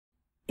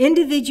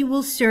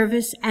Individual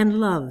service and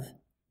love,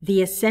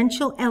 the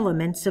essential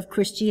elements of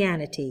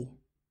Christianity.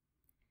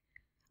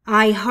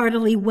 I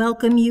heartily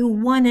welcome you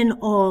one and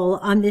all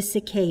on this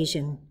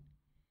occasion.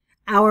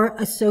 Our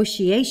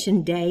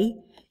Association Day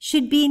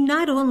should be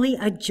not only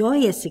a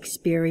joyous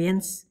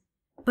experience,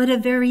 but a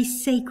very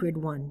sacred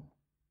one.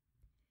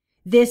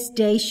 This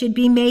day should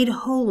be made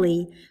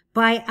holy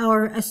by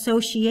our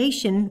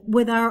association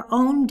with our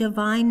own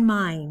divine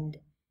mind,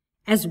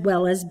 as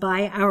well as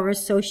by our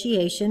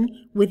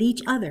association with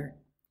each other.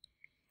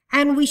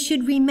 And we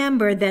should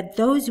remember that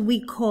those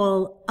we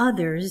call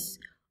others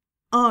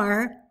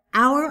are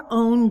our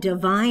own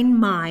divine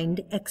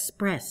mind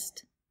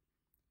expressed.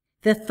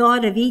 The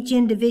thought of each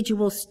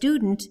individual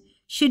student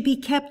should be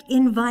kept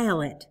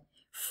inviolate,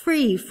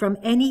 free from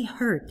any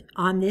hurt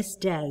on this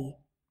day.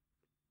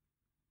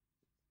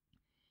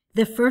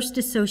 The first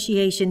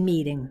association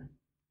meeting.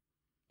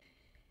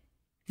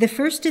 The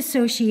first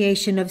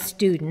association of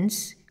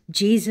students,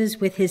 Jesus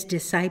with his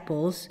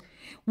disciples,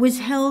 was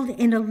held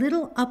in a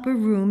little upper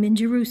room in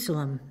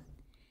Jerusalem.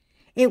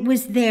 It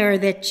was there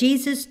that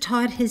Jesus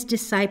taught his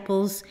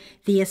disciples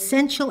the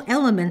essential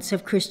elements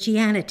of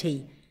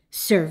Christianity,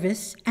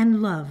 service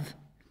and love.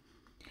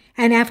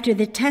 And after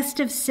the test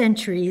of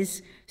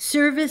centuries,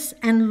 service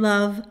and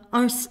love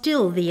are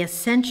still the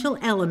essential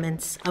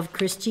elements of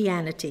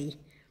Christianity.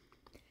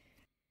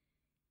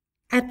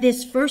 At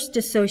this first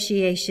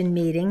association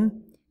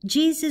meeting,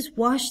 Jesus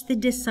washed the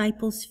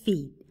disciples'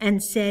 feet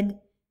and said,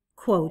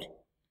 quote,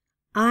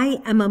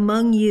 "I am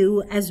among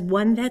you as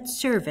one that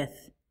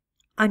serveth,"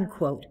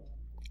 unquote.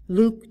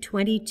 Luke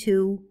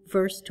 22,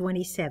 verse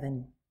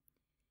 27.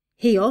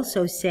 He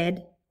also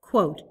said,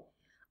 quote,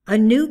 "A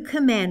new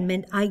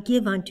commandment I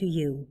give unto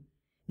you,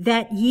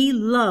 that ye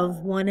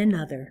love one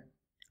another,"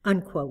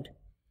 unquote.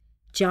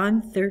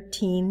 John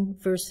 13,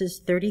 verses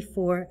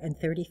 34 and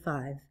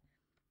 35.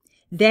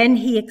 Then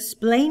he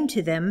explained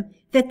to them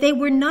that they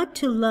were not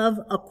to love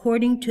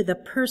according to the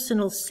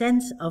personal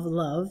sense of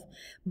love,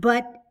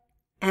 but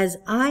as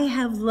I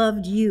have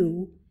loved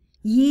you,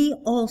 ye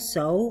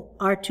also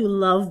are to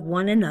love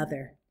one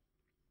another.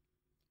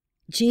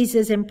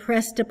 Jesus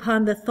impressed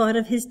upon the thought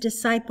of his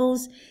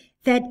disciples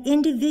that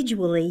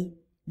individually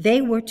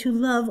they were to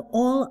love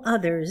all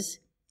others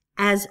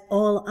as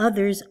all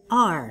others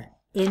are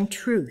in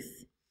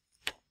truth.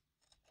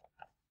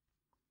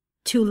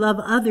 To love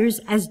others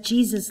as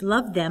Jesus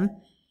loved them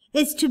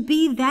is to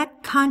be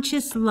that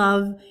conscious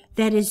love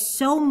that is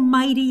so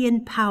mighty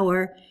in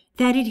power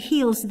that it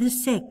heals the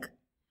sick,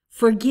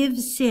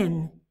 forgives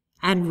sin,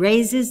 and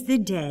raises the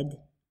dead.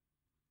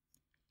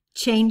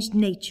 Changed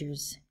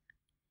natures.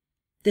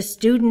 The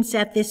students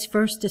at this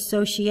first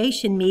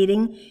association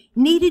meeting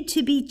needed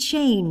to be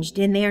changed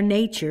in their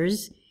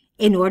natures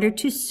in order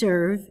to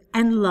serve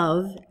and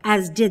love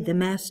as did the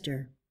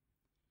Master.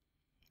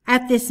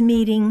 At this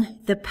meeting,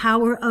 the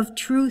power of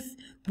truth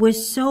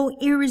was so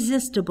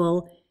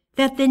irresistible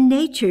that the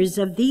natures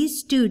of these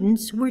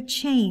students were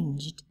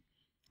changed,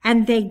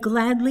 and they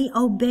gladly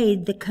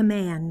obeyed the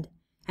command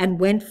and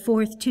went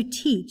forth to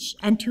teach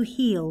and to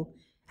heal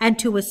and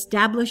to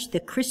establish the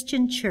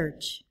Christian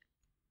church.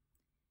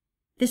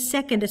 The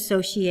second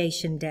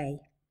association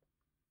day.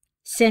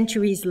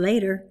 Centuries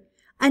later,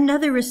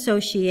 another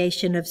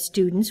association of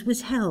students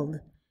was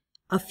held,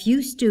 a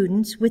few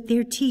students with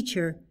their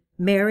teacher,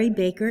 Mary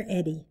Baker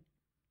Eddy.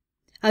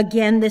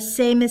 Again, the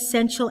same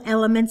essential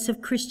elements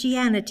of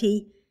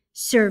Christianity,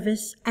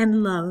 service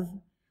and love,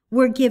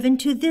 were given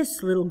to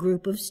this little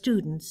group of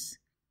students.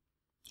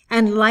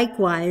 And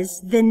likewise,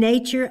 the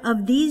nature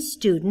of these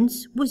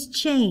students was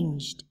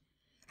changed,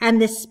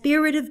 and the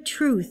spirit of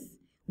truth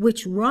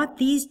which wrought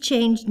these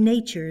changed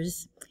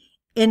natures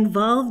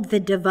involved the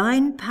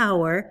divine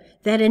power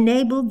that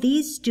enabled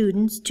these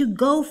students to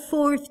go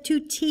forth to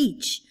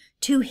teach,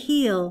 to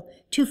heal,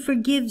 to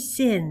forgive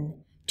sin,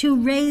 to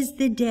raise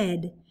the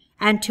dead,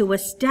 and to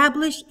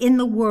establish in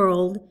the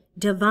world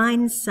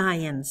divine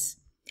science,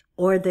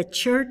 or the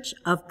Church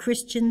of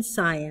Christian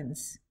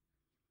Science.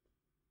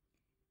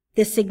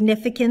 The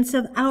significance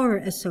of our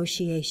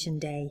Association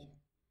Day.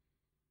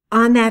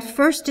 On that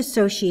first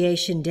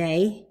Association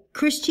Day,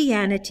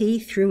 Christianity,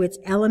 through its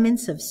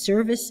elements of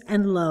service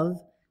and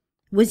love,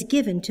 was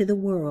given to the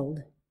world.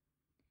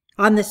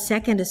 On the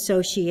second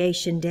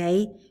Association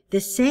Day,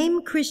 the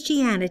same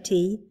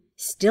Christianity,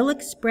 still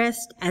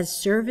expressed as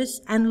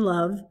service and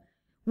love,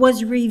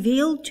 was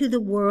revealed to the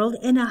world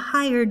in a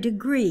higher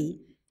degree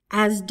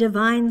as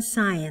divine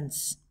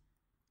science.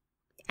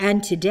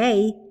 And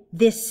today,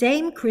 this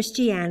same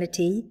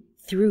Christianity,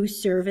 through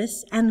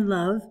service and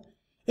love,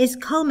 is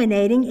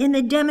culminating in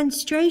the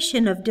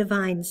demonstration of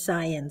divine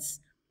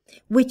science,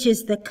 which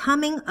is the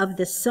coming of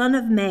the Son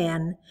of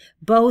Man,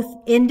 both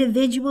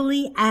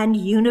individually and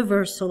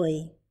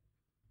universally.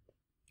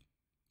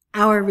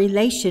 Our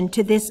relation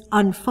to this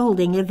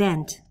unfolding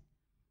event.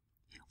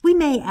 We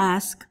may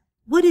ask,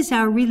 what is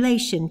our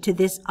relation to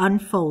this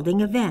unfolding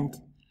event,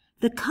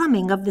 the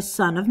coming of the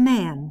Son of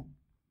Man?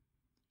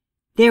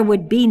 There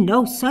would be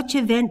no such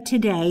event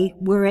today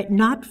were it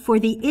not for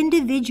the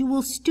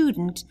individual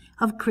student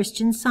of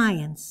Christian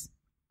Science.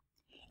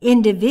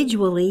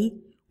 Individually,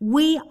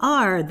 we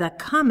are the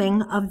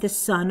coming of the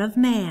Son of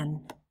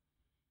Man.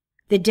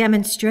 The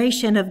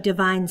demonstration of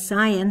divine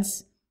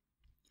science,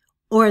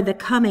 or the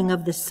coming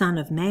of the Son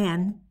of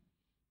Man,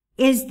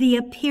 is the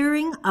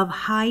appearing of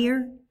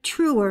higher,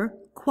 truer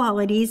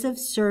qualities of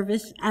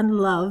service and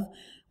love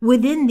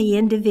within the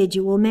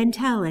individual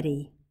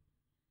mentality.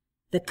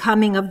 The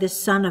coming of the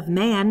Son of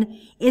Man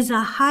is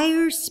a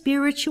higher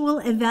spiritual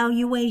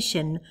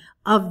evaluation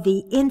of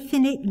the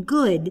infinite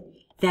good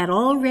that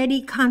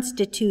already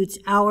constitutes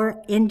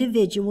our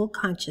individual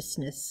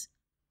consciousness.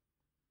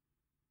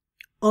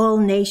 All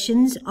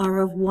nations are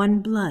of one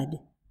blood.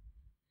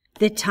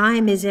 The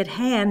time is at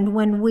hand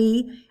when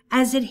we,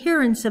 as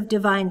adherents of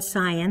divine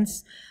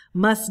science,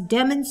 must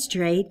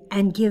demonstrate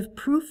and give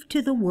proof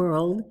to the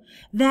world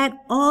that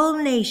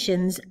all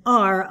nations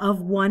are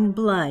of one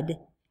blood.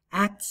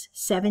 Acts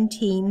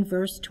 17,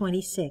 verse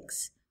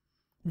 26.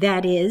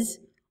 That is,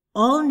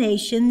 all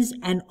nations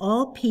and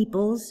all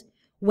peoples,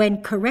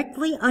 when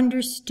correctly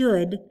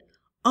understood,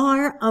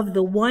 are of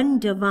the one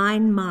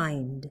divine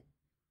mind.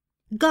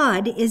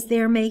 God is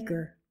their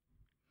maker.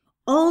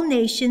 All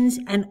nations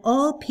and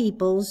all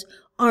peoples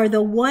are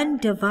the one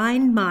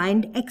divine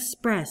mind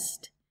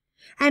expressed,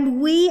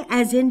 and we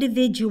as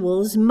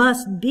individuals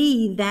must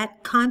be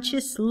that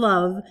conscious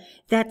love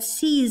that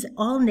sees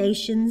all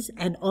nations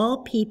and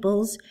all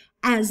peoples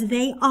as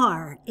they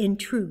are in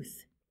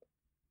truth.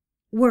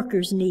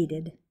 Workers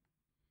needed.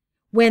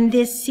 When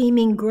this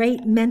seeming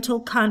great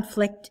mental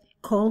conflict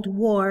called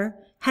war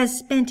has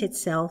spent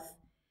itself,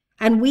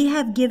 and we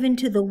have given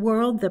to the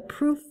world the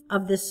proof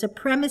of the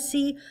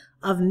supremacy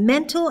of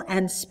mental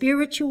and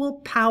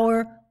spiritual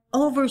power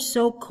over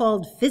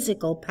so-called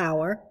physical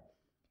power,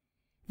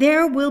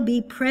 there will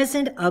be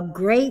present a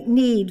great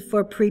need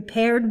for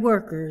prepared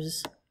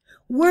workers,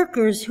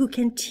 workers who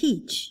can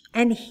teach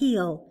and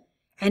heal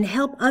and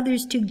help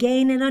others to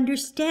gain an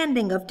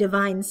understanding of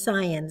divine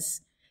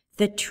science,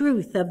 the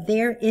truth of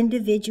their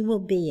individual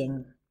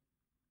being.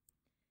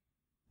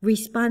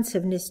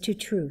 Responsiveness to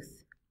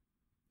truth.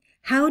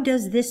 How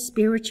does this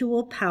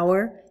spiritual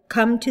power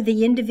come to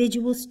the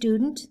individual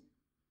student?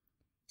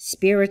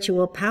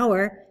 Spiritual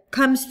power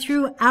comes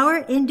through our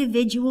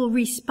individual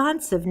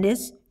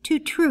responsiveness to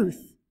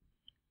truth.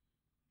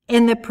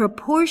 In the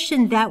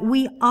proportion that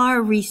we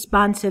are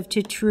responsive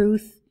to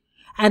truth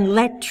and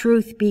let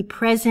truth be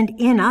present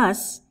in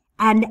us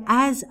and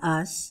as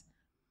us,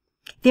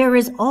 there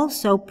is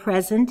also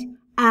present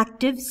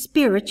active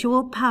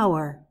spiritual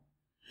power,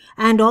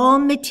 and all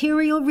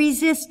material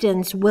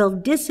resistance will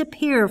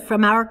disappear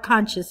from our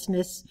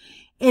consciousness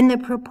in the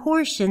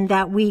proportion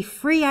that we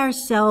free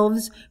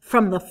ourselves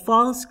from the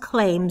false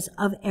claims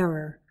of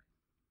error.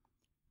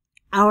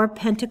 Our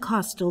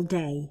Pentecostal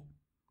Day.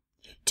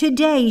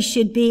 Today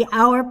should be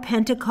our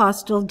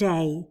Pentecostal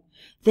Day,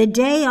 the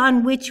day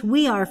on which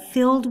we are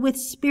filled with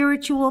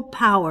spiritual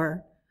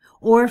power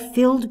or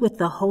filled with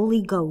the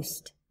Holy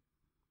Ghost.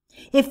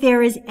 If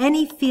there is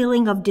any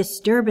feeling of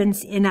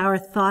disturbance in our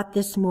thought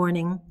this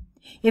morning,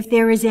 if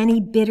there is any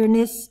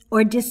bitterness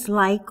or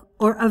dislike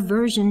or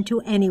aversion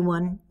to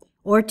anyone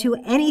or to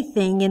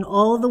anything in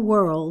all the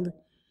world,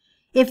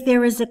 if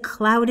there is a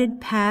clouded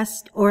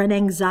past or an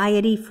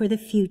anxiety for the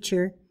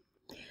future,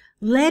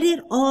 let it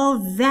all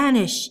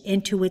vanish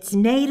into its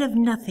native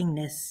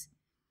nothingness.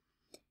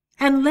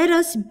 And let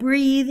us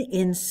breathe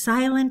in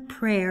silent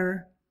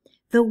prayer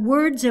the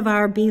words of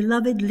our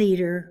beloved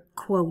leader,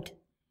 quote,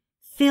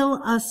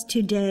 "Fill us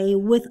today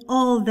with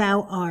all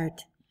thou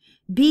art.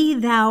 Be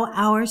thou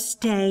our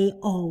stay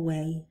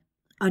alway,"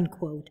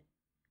 unquote.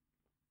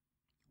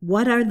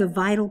 What are the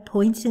vital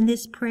points in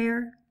this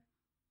prayer?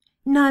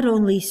 Not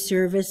only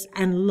service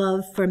and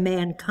love for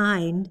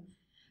mankind,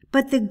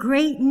 but the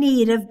great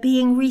need of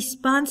being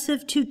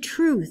responsive to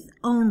truth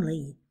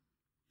only.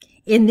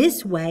 In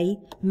this way,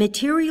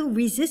 material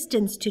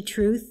resistance to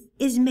truth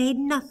is made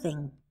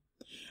nothing,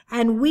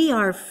 and we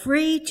are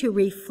free to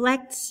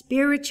reflect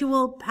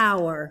spiritual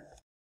power